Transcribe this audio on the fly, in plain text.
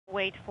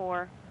wait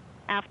for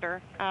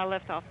after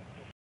liftoff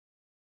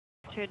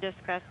to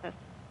discuss this.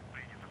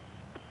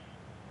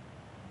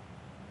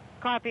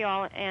 Copy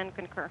all and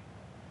concur.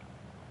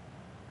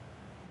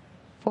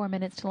 4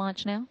 minutes to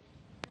launch now.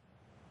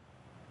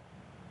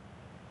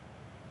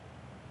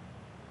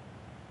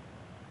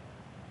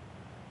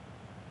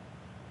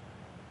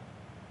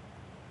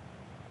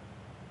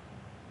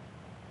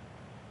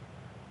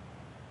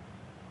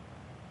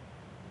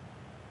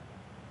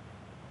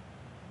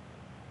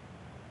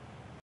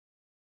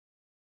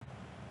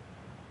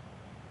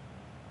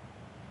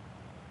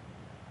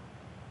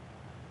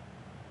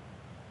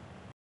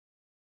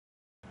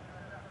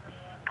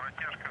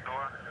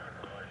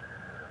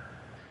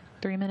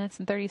 Three minutes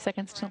and 30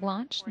 seconds to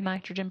launch.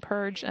 Nitrogen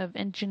purge of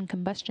engine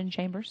combustion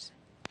chambers.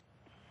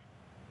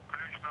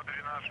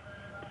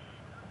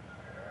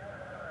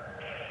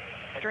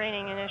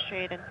 Draining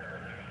initiated.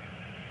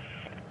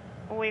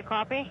 We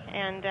copy,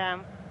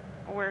 and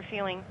we're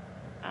feeling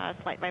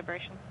slight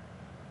vibration.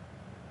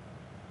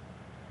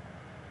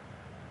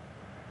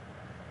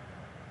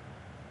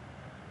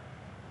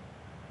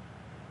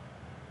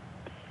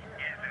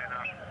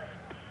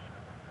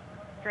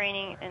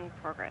 Draining in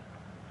progress.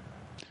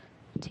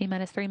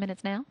 T-minus 3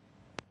 minutes now.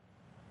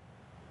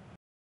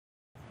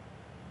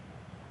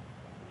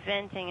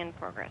 Venting in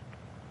progress.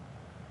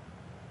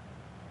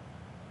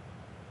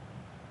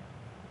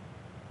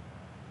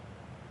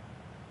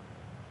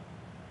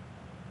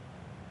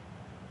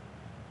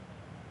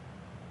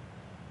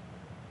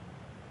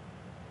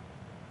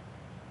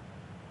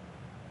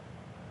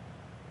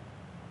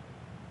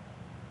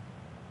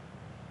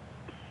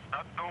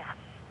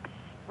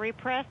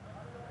 Repress.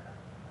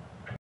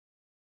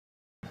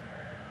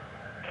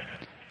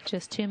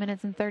 Just 2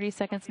 minutes and 30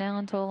 seconds now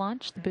until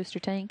launch. The booster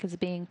tank is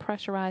being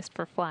pressurized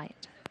for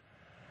flight.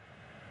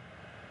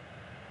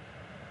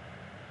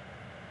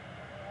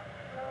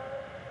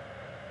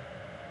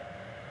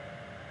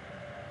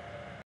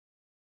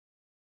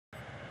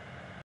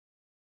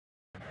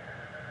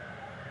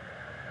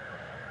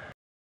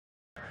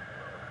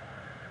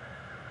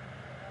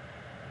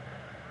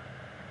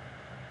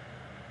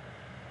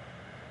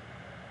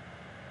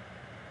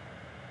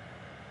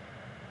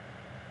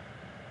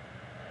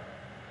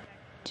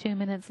 Two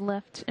minutes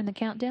left in the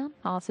countdown.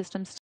 All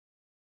systems.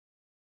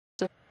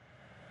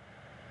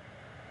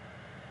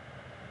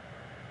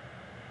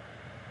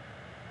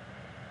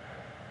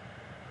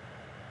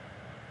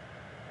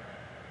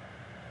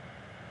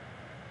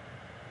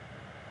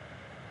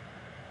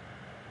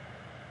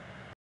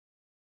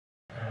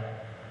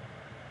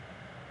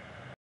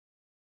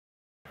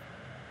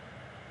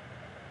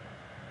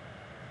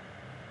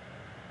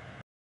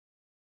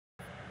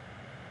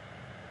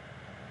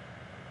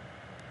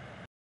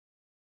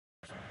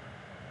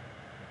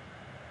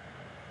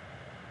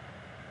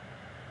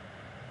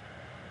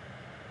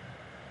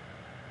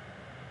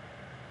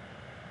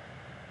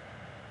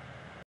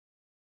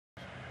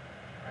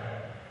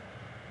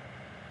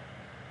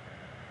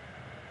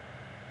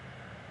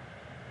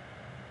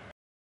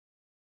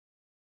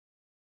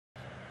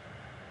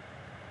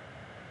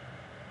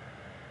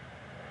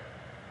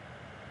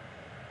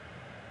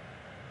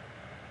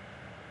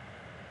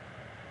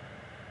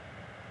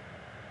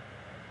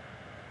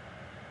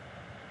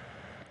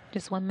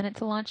 Just 1 minute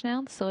to launch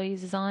now. The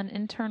Soyuz is on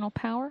internal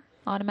power.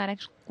 Automatic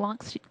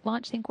launch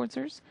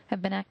sequencers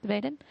have been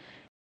activated.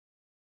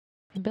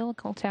 The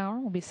umbilical tower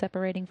will be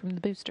separating from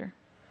the booster.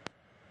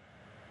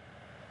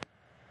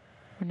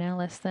 We're now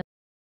less than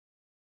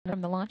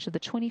from the launch of the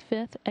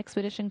 25th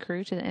expedition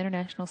crew to the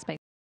International Space.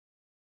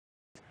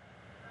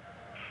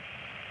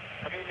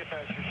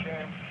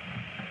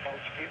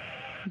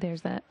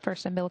 There's that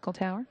first umbilical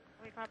tower.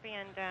 We copy,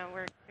 and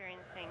we're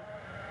experiencing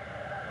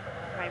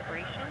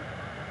vibration.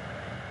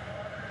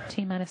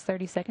 T-minus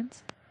 30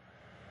 seconds.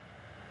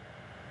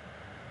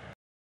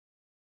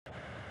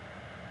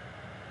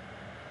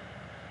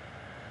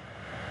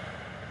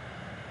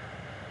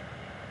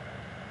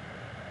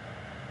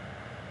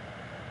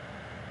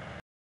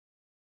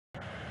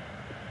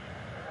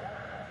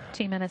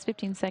 T-minus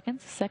 15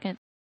 seconds. Second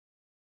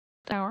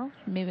tower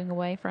moving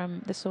away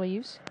from the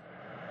Soyuz.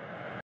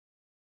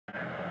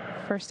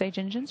 First stage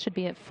engines should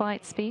be at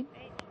flight speed.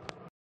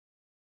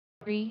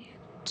 3,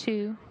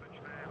 2,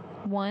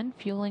 1.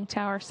 Fueling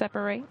tower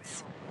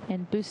separates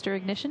and booster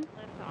ignition.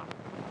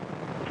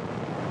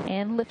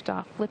 And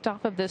liftoff.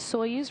 Liftoff of the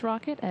Soyuz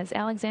rocket as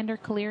Alexander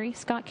Kaleri,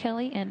 Scott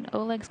Kelly, and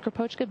Oleg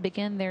Skripochka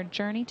begin their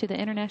journey to the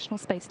International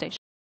Space Station.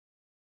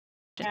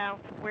 Now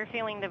we're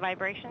feeling the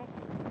vibrations.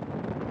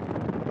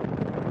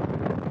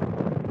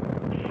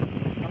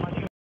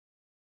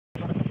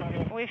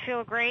 We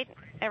feel great.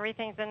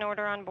 Everything's in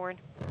order on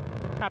board.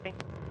 Copy.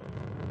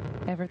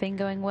 Everything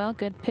going well.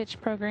 Good pitch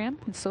program.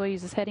 And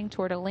Soyuz is heading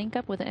toward a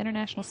link-up with the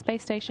International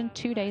Space Station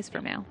 2 days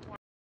from now.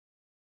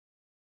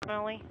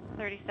 Only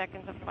 30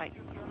 seconds of flight.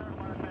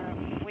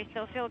 We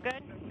still feel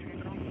good.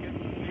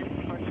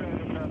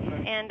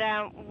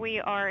 And we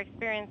are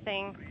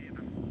experiencing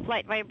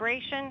slight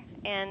vibration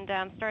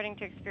and starting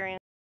to experience.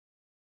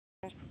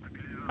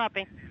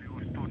 Copy.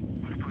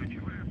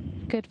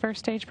 Good first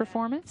stage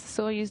performance.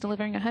 Soyuz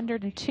delivering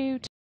 102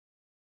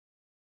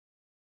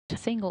 to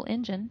single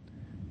engine.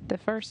 The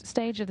first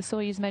stage of the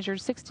Soyuz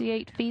measured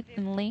 68 feet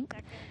in length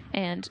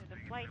and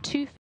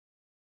 2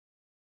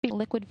 feet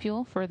liquid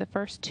fuel for the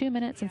first 2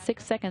 minutes and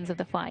 6 seconds of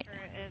the flight.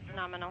 Is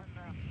nominal.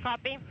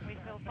 Copy. We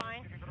feel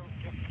fine.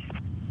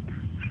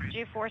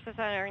 G-forces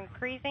are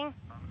increasing.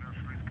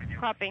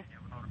 Copy.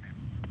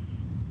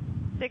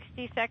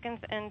 60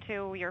 seconds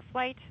into your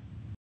flight.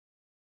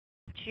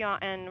 Yaw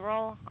and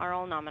roll are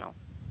all nominal.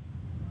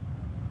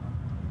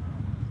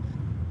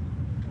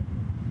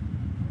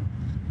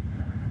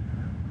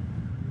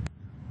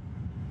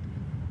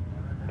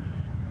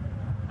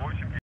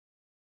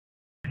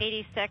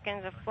 "80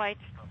 seconds of flight.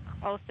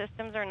 All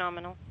systems are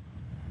nominal.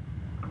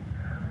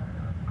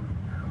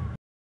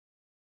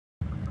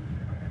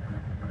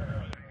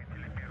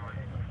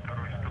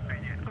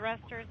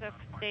 Thrusters of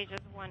stages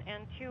 1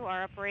 and 2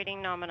 are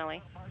operating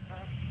nominally.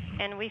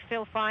 And we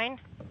feel fine.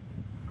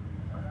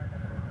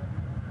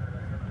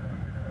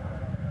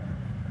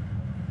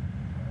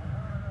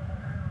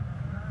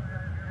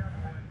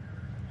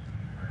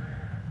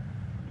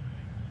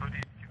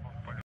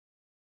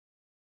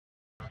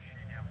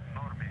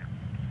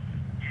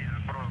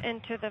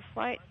 Into the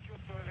flight.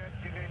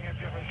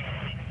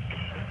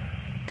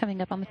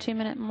 Coming up on the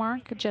 2-minute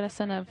mark, a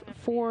jettison of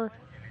 4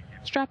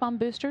 strap-on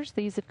boosters.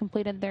 These have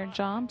completed their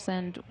jobs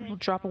and will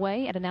drop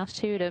away at an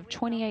altitude of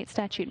 28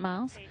 statute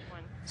miles.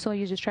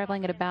 Soyuz is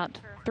traveling at about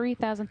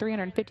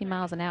 3,350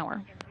 miles an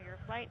hour.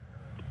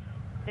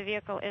 The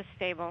vehicle is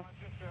stable.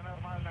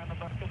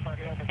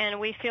 And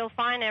we feel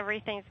fine.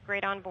 Everything's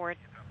great on board.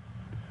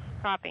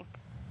 Copy.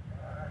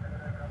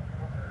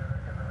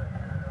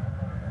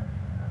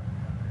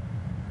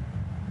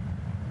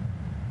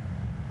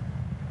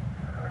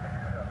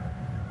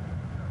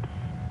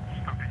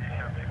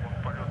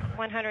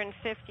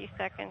 "150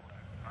 seconds.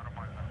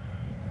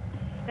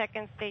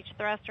 Second stage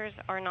thrusters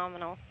are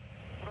nominal.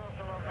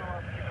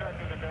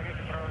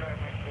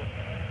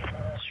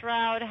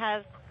 Shroud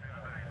has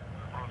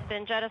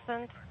been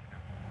jettisoned.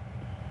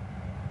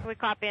 We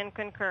copy and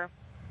concur.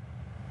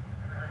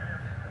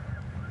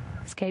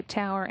 Escape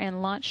tower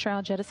and launch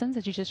shroud jettisons,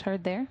 as you just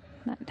heard there.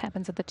 That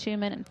happens at the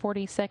 2-minute and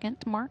 40-second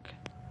mark.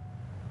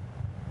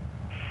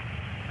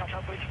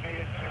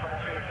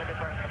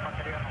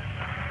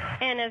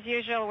 And as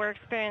usual, we're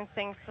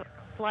experiencing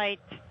slight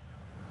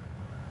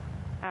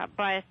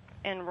bias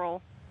and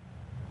roll.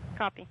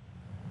 Copy.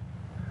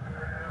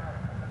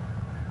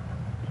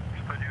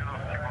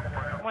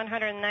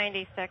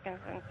 190 seconds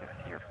into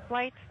your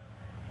flight.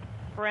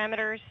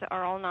 Parameters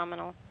are all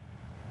nominal.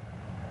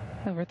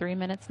 Over 3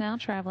 minutes now,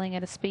 traveling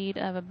at a speed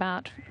of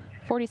about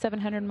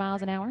 4,700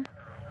 miles an hour.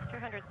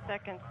 200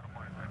 seconds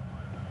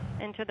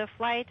into the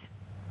flight.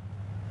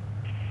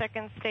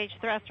 Second stage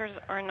thrusters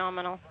are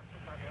nominal.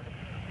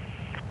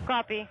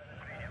 Copy.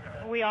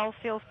 We all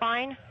feel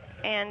fine,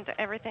 and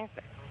everything's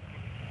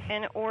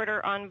in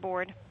order on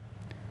board.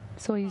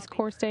 Soyuz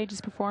core stage is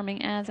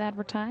performing as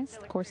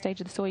advertised. The core stage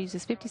of the Soyuz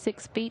is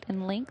 56 feet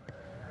in length,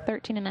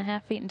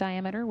 13.5 feet in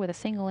diameter, with a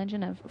single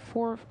engine of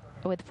four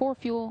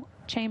fuel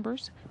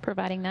chambers,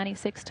 providing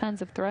 96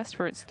 tons of thrust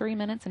for its 3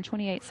 minutes and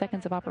 28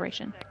 seconds of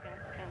operation.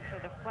 Into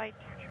the flight.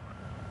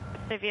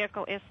 The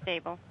vehicle is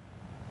stable.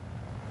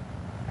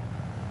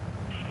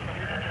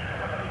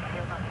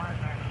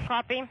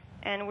 Copy,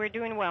 and we're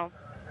doing well.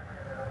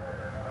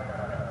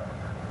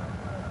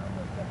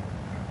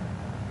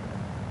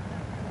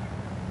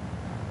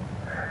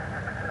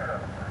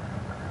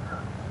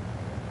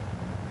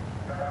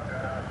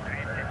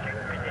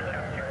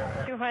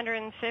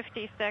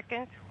 "250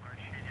 seconds.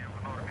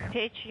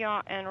 Pitch,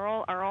 yaw, and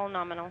roll are all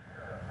nominal.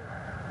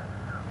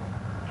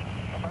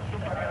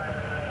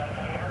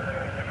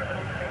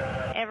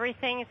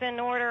 Everything's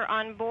in order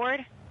on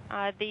board.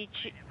 The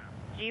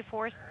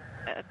G-force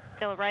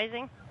still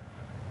rising,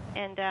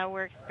 and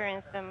we're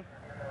experiencing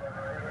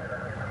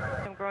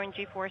some growing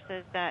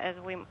G-forces as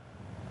we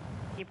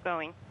keep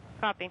going.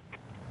 Copy.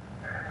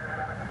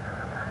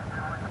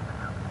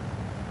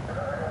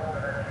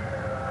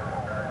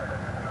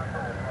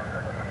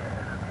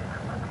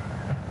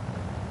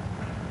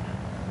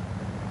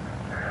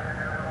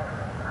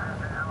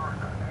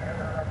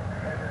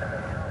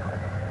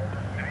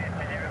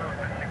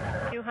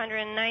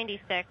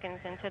 "290 seconds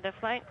into the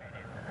flight.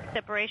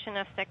 Separation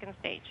of second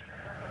stage."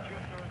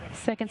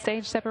 Second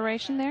stage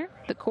separation there.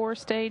 The core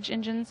stage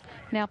engines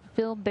now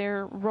fulfilled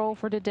their role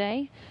for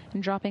today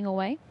and dropping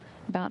away.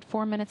 About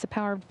 4 minutes of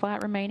powered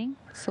flight remaining.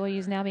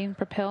 Soyuz now being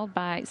propelled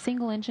by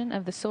single engine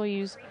of the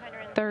Soyuz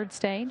third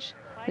stage.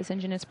 This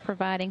engine is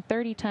providing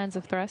 30 tons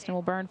of thrust and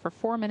will burn for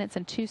 4 minutes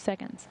and 2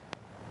 seconds.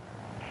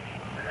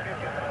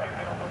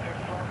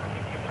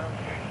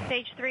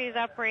 Stage 3 is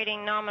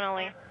operating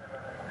nominally,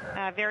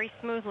 very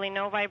smoothly,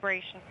 no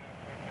vibration.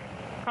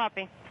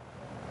 Copy.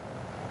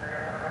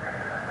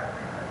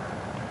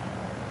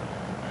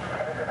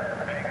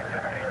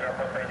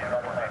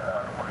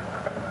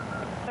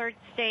 Third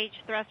stage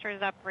thruster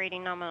is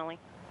operating nominally.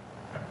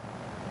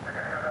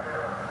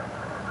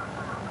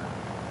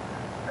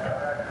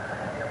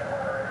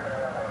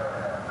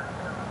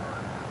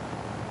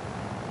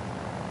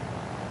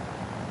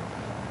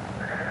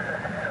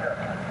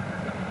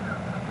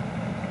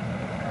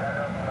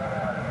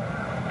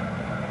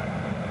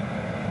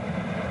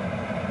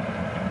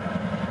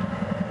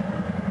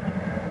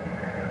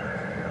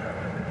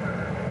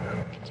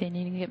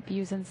 Continuing to get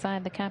views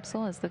inside the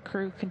capsule as the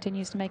crew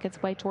continues to make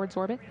its way towards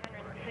orbit.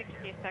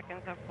 360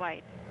 seconds of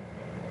flight.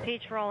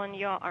 Teach, roll, and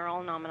yaw are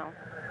all nominal.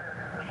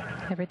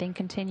 Everything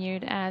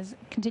continuing as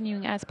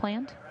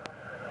planned.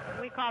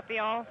 We copy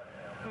all.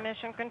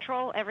 Mission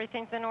control,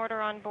 everything's in order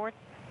on board.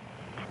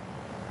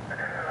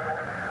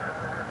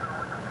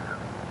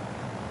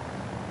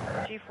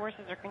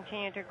 G-forces are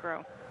continuing to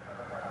grow.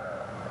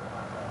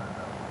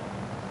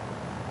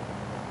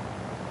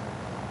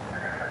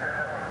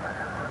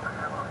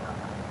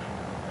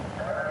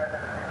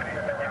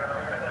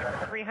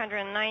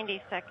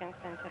 ...390 seconds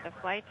into the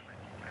flight.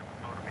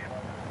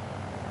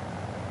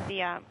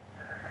 The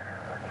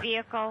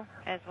vehicle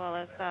as well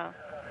as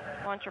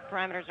launcher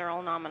parameters are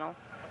all nominal.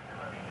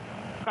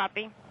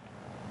 Copy,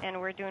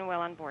 and we're doing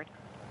well on board.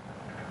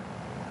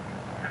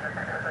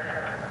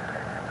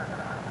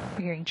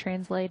 We're hearing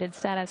translated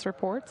status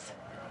reports.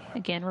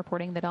 Again,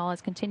 reporting that all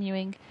is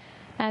continuing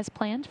as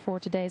planned for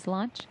today's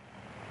launch.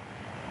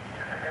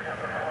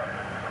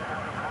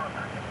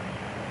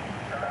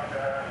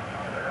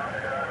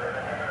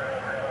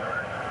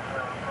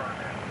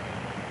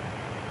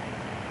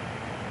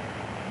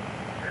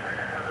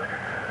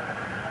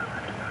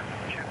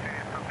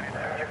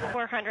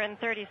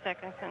 .430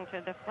 seconds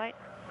into the flight.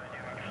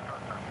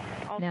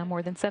 Now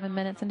more than 7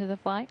 minutes into the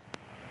flight.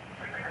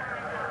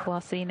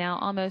 Velocity now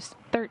almost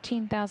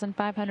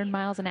 13,500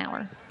 miles an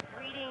hour.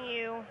 Reading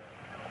you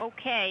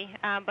okay,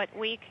 but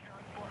we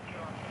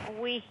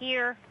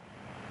hear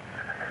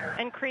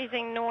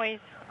increasing noise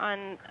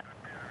on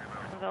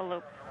the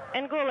loop.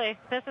 Nguli,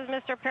 this is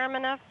Mr.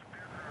 Permanov.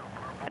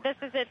 This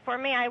is it for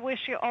me. I wish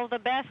you all the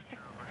best.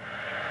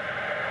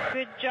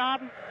 Good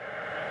job.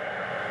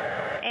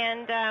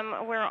 And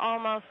we're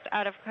almost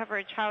out of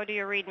coverage. How do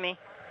you read me?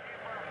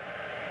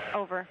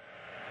 Over.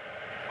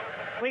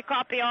 We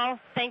copy all.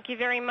 Thank you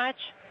very much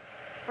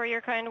for your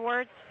kind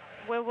words.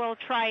 We will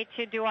try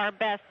to do our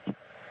best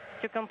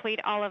to complete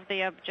all of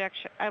the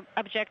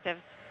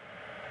objectives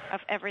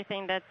of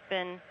everything that's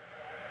been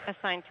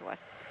assigned to us.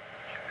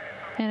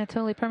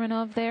 Anatoly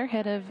Permanov there,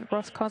 head of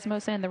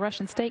Roscosmos and the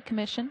Russian State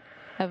Commission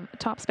of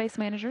top space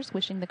managers,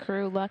 wishing the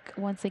crew luck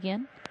once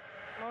again.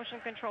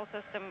 Motion control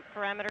system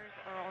parameters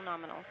are all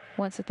nominal.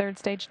 Once the third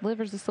stage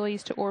delivers the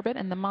Soyuz to orbit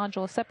and the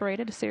module is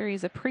separated, a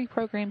series of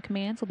pre-programmed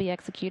commands will be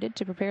executed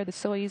to prepare the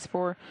Soyuz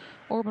for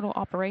orbital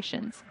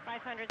operations.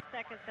 500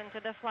 seconds into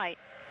the flight.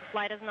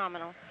 Flight is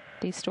nominal.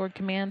 These stored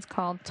commands,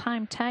 called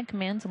time tag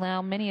commands,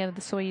 allow many of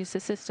the Soyuz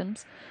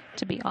systems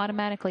to be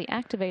automatically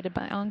activated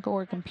by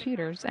onboard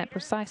computers at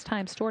precise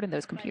times stored in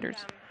those computers.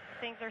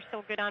 Things are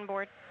still good on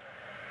board.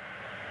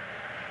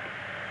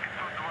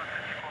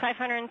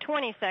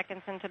 520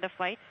 seconds into the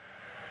flight.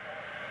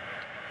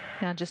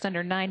 Now just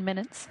under 9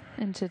 minutes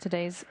into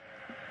today's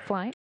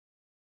flight.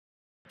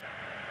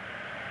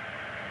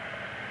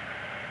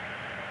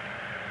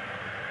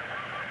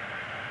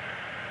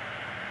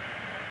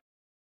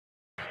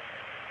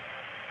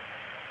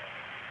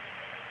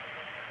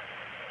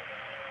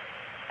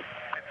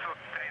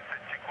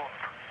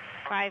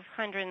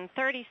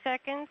 .530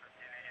 seconds.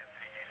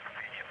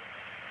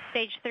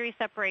 Stage 3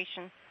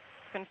 separation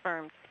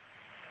confirmed.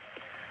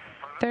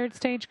 Third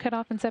stage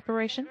cutoff and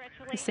separation.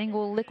 The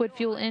single liquid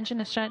fuel engine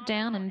is shut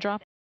down and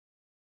dropped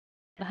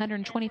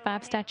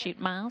 125 statute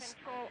miles.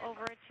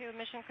 Over to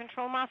Mission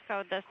Control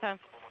Moscow. This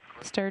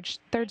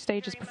third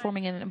stage is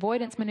performing an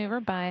avoidance maneuver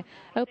by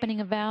opening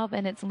a valve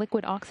in its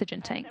liquid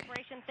oxygen tank.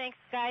 Separation, thanks,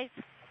 guys.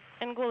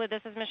 Nguli,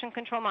 this is Mission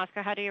Control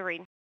Moscow. How do you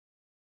read?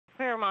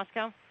 Clear,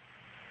 Moscow.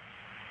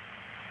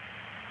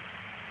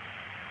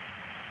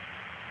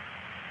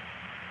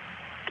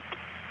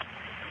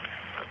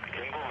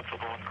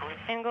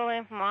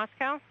 Nguli,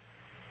 Moscow.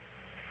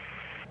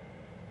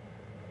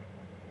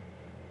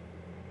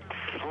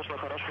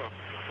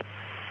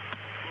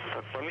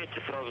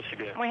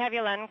 We have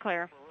you landing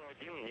clear.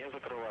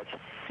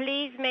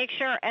 Please make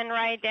sure and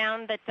write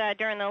down that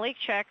during the leak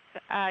checks,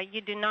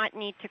 you do not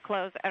need to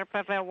close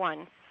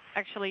RPV-1.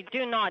 Actually,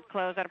 do not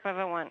close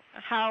RPV-1.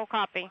 How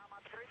copy?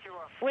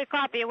 We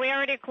copy. We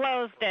already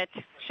closed it.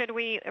 Should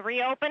we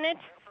reopen it?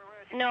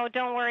 No,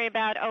 don't worry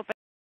about open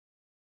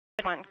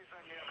one.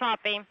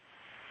 Copy.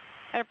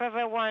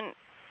 RPV-1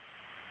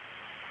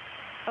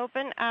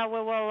 open. We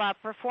will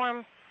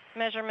perform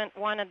measurement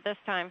 1 at this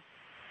time.